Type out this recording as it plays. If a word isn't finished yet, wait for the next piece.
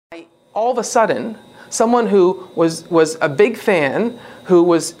all of a sudden, someone who was a big fan, who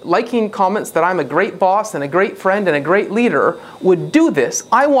was liking comments that I'm a great boss and a great friend and a great leader, would do this.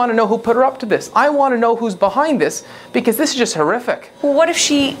 I want to know who put her up to this. I want to know who's behind this, because this is just horrific. Well, what if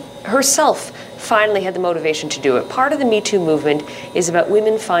she herself finally had the motivation to do it? Part of the Me Too movement is about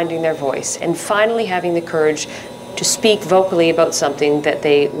women finding their voice and finally having the courage to speak vocally about something that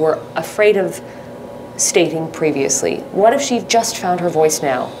they were afraid of stating previously. What if she just found her voice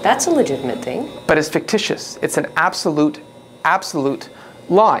now? That's a legitimate thing. But it's fictitious. It's an absolute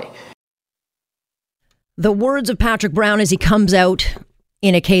lie. The words of Patrick Brown as he comes out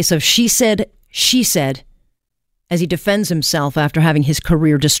in a case of she said, as he defends himself after having his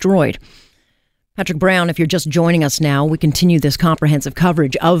career destroyed. Patrick Brown, if you're just joining us now, we continue this comprehensive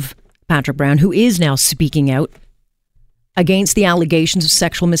coverage of Patrick Brown, who is now speaking out against the allegations of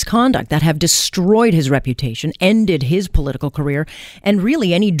sexual misconduct that have destroyed his reputation, ended his political career, and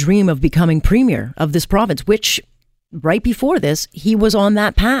really any dream of becoming premier of this province, which right before this, he was on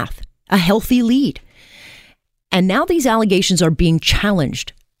that path, a healthy lead. And now these allegations are being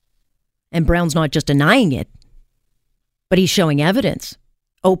challenged. And Brown's not just denying it, but he's showing evidence,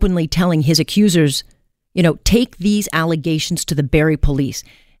 openly telling his accusers, take these allegations to the Barrie police,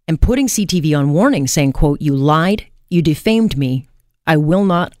 and putting CTV on warning, saying, quote, "You lied. You defamed me. I will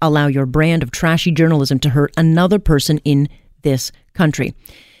not allow your brand of trashy journalism to hurt another person in this country."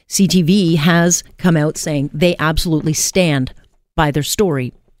 CTV has come out saying they absolutely stand by their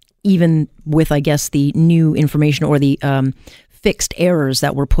story, even with, I guess, the new information or the fixed errors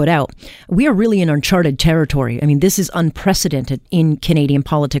that were put out. We are really in uncharted territory. I mean, this is unprecedented in Canadian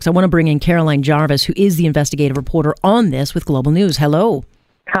politics. I want to bring in Caroline Jarvis, who is the investigative reporter on this with Global News. Hello.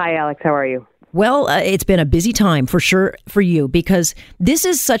 Hi, Alex. How are you? Well, it's been a busy time for sure for you, because this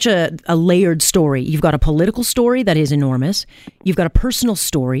is such a layered story. You've got a political story that is enormous. You've got a personal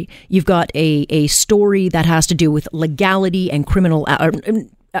story. You've got a story that has to do with legality and criminal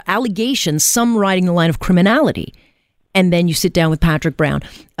allegations, some riding the line of criminality. And then you sit down with Patrick Brown.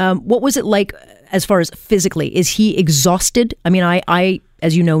 What was it like as far as physically? Is he exhausted? I mean, I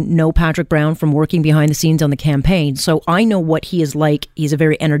as you know Patrick Brown from working behind the scenes on the campaign. So I know what he is like. He's a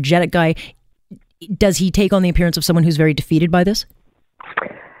very energetic guy. Does he take on the appearance of someone who's very defeated by this?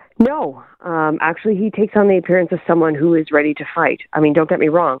 No. Actually, he takes on the appearance of someone who is ready to fight. I mean, don't get me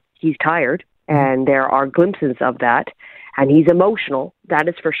wrong. He's tired, and there are glimpses of that. And he's emotional, that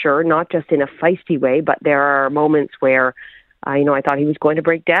is for sure, not just in a feisty way, but there are moments where, I thought he was going to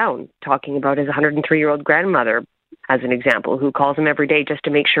break down, talking about his 103-year-old grandmother, as an example, who calls him every day just to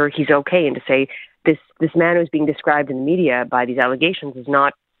make sure he's okay, and to say, this man who's being described in the media by these allegations is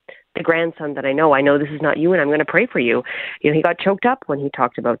not the grandson that I know. I know this is not you, and I'm going to pray for you. He got choked up when he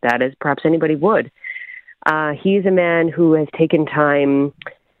talked about that, as perhaps anybody would. He is a man who has taken time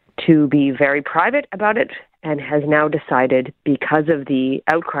to be very private about it, and has now decided, because of the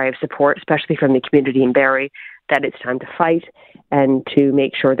outcry of support, especially from the community in Barrie, that it's time to fight and to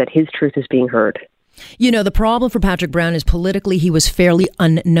make sure that his truth is being heard. The problem for Patrick Brown is politically he was fairly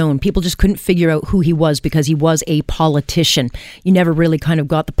unknown. People just couldn't figure out who he was because he was a politician. You never really kind of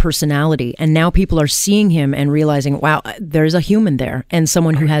got the personality. And now people are seeing him and realizing, wow, there's a human there and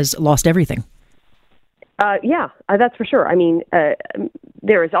someone who has lost everything. That's for sure. I mean,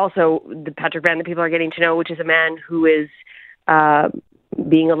 there is also the Patrick Brown that people are getting to know, which is a man who is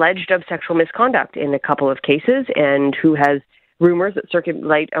being alleged of sexual misconduct in a couple of cases, and who has rumors that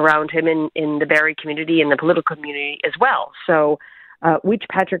circulate around him in the Barrie community and the political community as well. So which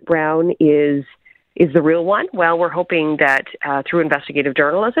Patrick Brown is the real one? Well, we're hoping that through investigative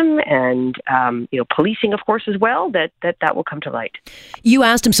journalism and policing, of course, as well, that will come to light. You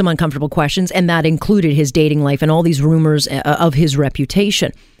asked him some uncomfortable questions, and that included his dating life and all these rumors of his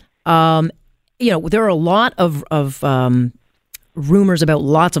reputation. There are a lot of rumors about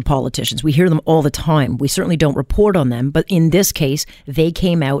lots of politicians. We hear them all the time. We certainly don't report on them, but in this case, they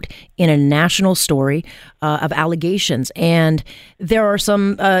came out in a national story of allegations, and there are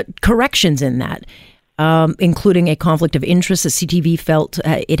some corrections in that, including a conflict of interest that CTV felt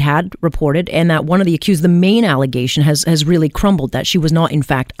it had reported, and that one of the accused, the main allegation, has really crumbled, that she was not, in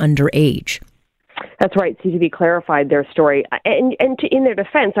fact, underage. That's right. CTV clarified their story. And in their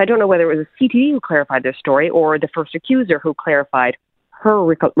defense, I don't know whether it was CTV who clarified their story or the first accuser who clarified her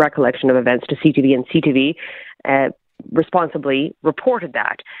recollection of events to CTV, and CTV responsibly reported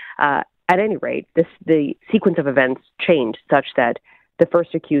that. At any rate, the sequence of events changed such that the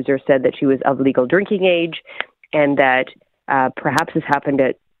first accuser said that she was of legal drinking age, and that perhaps this happened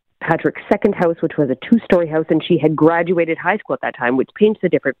at Patrick's second house, which was a 2-story house, and she had graduated high school at that time, which paints a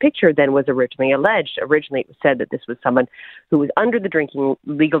different picture than was originally alleged. Originally, it was said that this was someone who was under the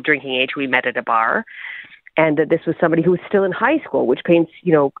legal drinking age who we met at a bar, and that this was somebody who was still in high school, which paints,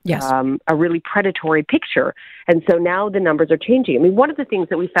 Yes. a really predatory picture. And so now the numbers are changing. I mean, one of the things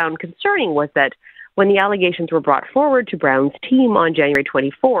that we found concerning was that when the allegations were brought forward to Brown's team on January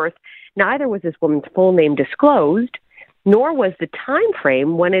 24th, neither was this woman's full name disclosed, nor was the time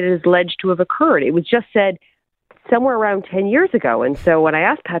frame when it is alleged to have occurred. It was just said somewhere around 10 years ago. And so when I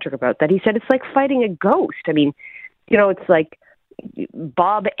asked Patrick about that, he said it's like fighting a ghost. I mean, it's like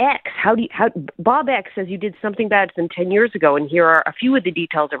Bob X. Bob X says you did something bad to them 10 years ago, and here are a few of the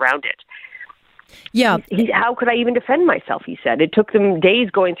details around it. Yeah. How could I even defend myself, he said. It took them days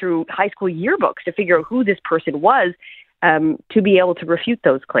going through high school yearbooks to figure out who this person was to be able to refute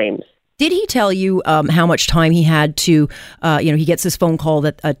those claims. Did he tell you how much time he had to, he gets this phone call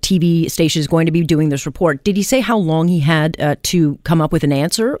that a TV station is going to be doing this report. Did he say how long he had to come up with an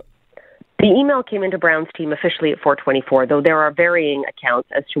answer? The email came into Brown's team officially at 4:24, though there are varying accounts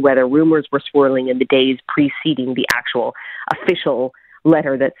as to whether rumors were swirling in the days preceding the actual official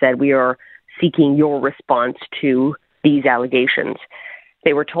letter that said we are seeking your response to these allegations.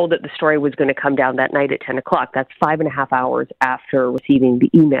 They were told that the story was going to come down that night at 10 o'clock. That's 5.5 hours after receiving the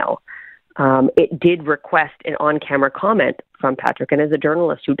email. It did request an on-camera comment from Patrick, and as a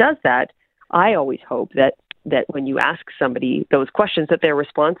journalist who does that, I always hope that when you ask somebody those questions, that their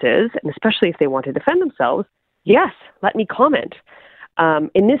response is, and especially if they want to defend themselves, yes, let me comment.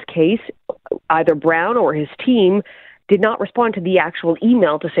 In this case, either Brown or his team did not respond to the actual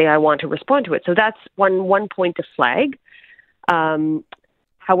email to say, I want to respond to it. So that's one point to flag.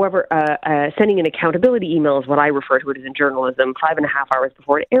 However, sending an accountability email is what I refer to it as in journalism. 5.5 hours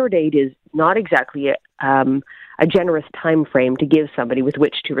before an air date is not exactly a generous time frame to give somebody with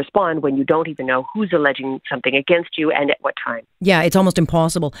which to respond when you don't even know who's alleging something against you and at what time. Yeah, it's almost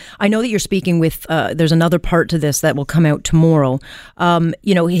impossible. I know that you're speaking with, there's another part to this that will come out tomorrow.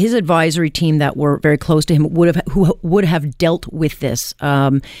 His advisory team that were very close to him who would have dealt with this.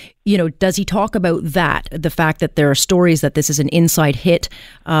 Does he talk about that, the fact that there are stories that this is an inside hit,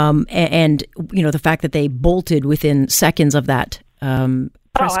 and the fact that they bolted within seconds of that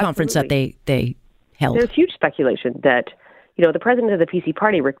press conference that they held? There's huge speculation that, the president of the PC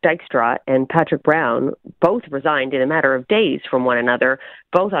party, Rick Dykstra, and Patrick Brown both resigned in a matter of days from one another,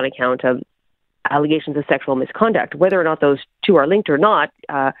 both on account of allegations of sexual misconduct. Whether or not those two are linked or not,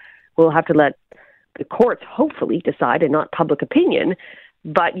 we'll have to let the courts hopefully decide and not public opinion.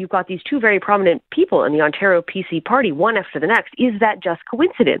 But you've got these two very prominent people in the Ontario PC party, one after the next. Is that just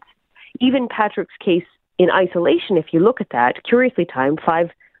coincidence? Even Patrick's case in isolation, if you look at that, curiously timed 5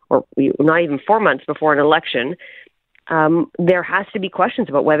 or not even 4 months before an election, there has to be questions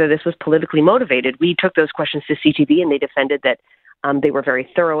about whether this was politically motivated. We took those questions to CTV, and they defended that they were very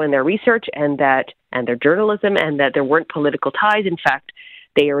thorough in their research and their journalism, and that there weren't political ties. In fact,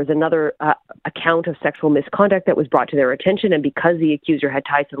 there was another account of sexual misconduct that was brought to their attention, and because the accuser had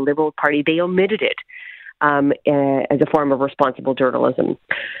ties to the Liberal Party, they omitted it as a form of responsible journalism.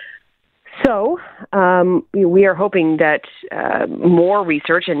 So we are hoping that more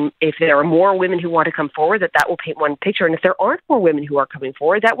research, and if there are more women who want to come forward, that will paint one picture. And if there aren't more women who are coming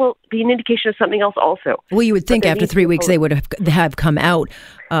forward, that will be an indication of something else also. Well, you would think after 3 weeks they would have come out.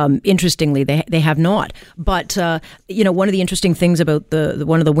 Interestingly, they have not. But, one of the interesting things about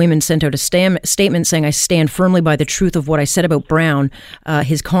one of the women sent out a statement saying, I stand firmly by the truth of what I said about Brown,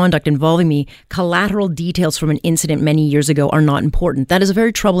 his conduct involving me. Collateral details from an incident many years ago are not important. That is a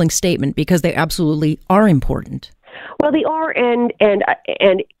very troubling statement because they absolutely are important. Well, they are, and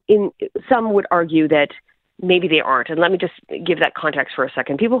in some would argue that maybe they aren't. And let me just give that context for a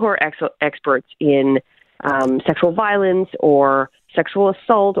second. People who are experts in sexual violence or sexual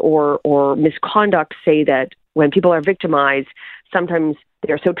assault or misconduct say that when people are victimized, sometimes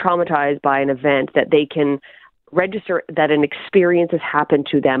they're so traumatized by an event that they can register that an experience has happened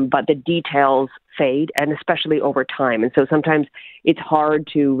to them, but the details fade, and especially over time. And so sometimes it's hard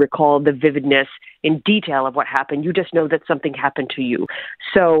to recall the vividness in detail of what happened. You just know that something happened to you.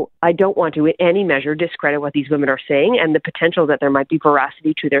 So I don't want to in any measure discredit what these women are saying and the potential that there might be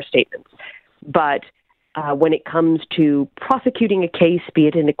veracity to their statements. But when it comes to prosecuting a case, be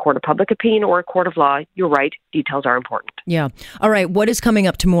it in a court of public opinion or a court of law, you're right, details are important. Yeah. All right. What is coming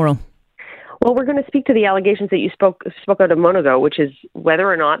up tomorrow? Well, we're going to speak to the allegations that you spoke out a moment ago, which is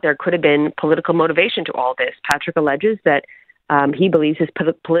whether or not there could have been political motivation to all this. Patrick alleges that he believes his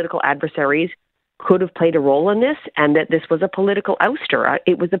political adversaries could have played a role in this, and that this was a political ouster.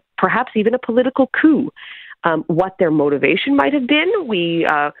 It was perhaps even a political coup. What their motivation might have been, we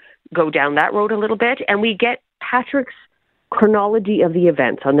go down that road a little bit, and we get Patrick's chronology of the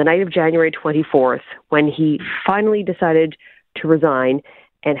events on the night of January 24th, when he finally decided to resign,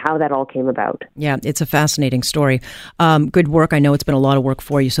 and how that all came about. Yeah, it's a fascinating story. Good work. I know it's been a lot of work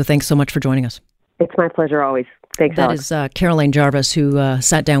for you, so thanks so much for joining us. It's my pleasure always. Thanks, That Alex. is Caroline Jarvis, who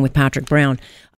sat down with Patrick Brown.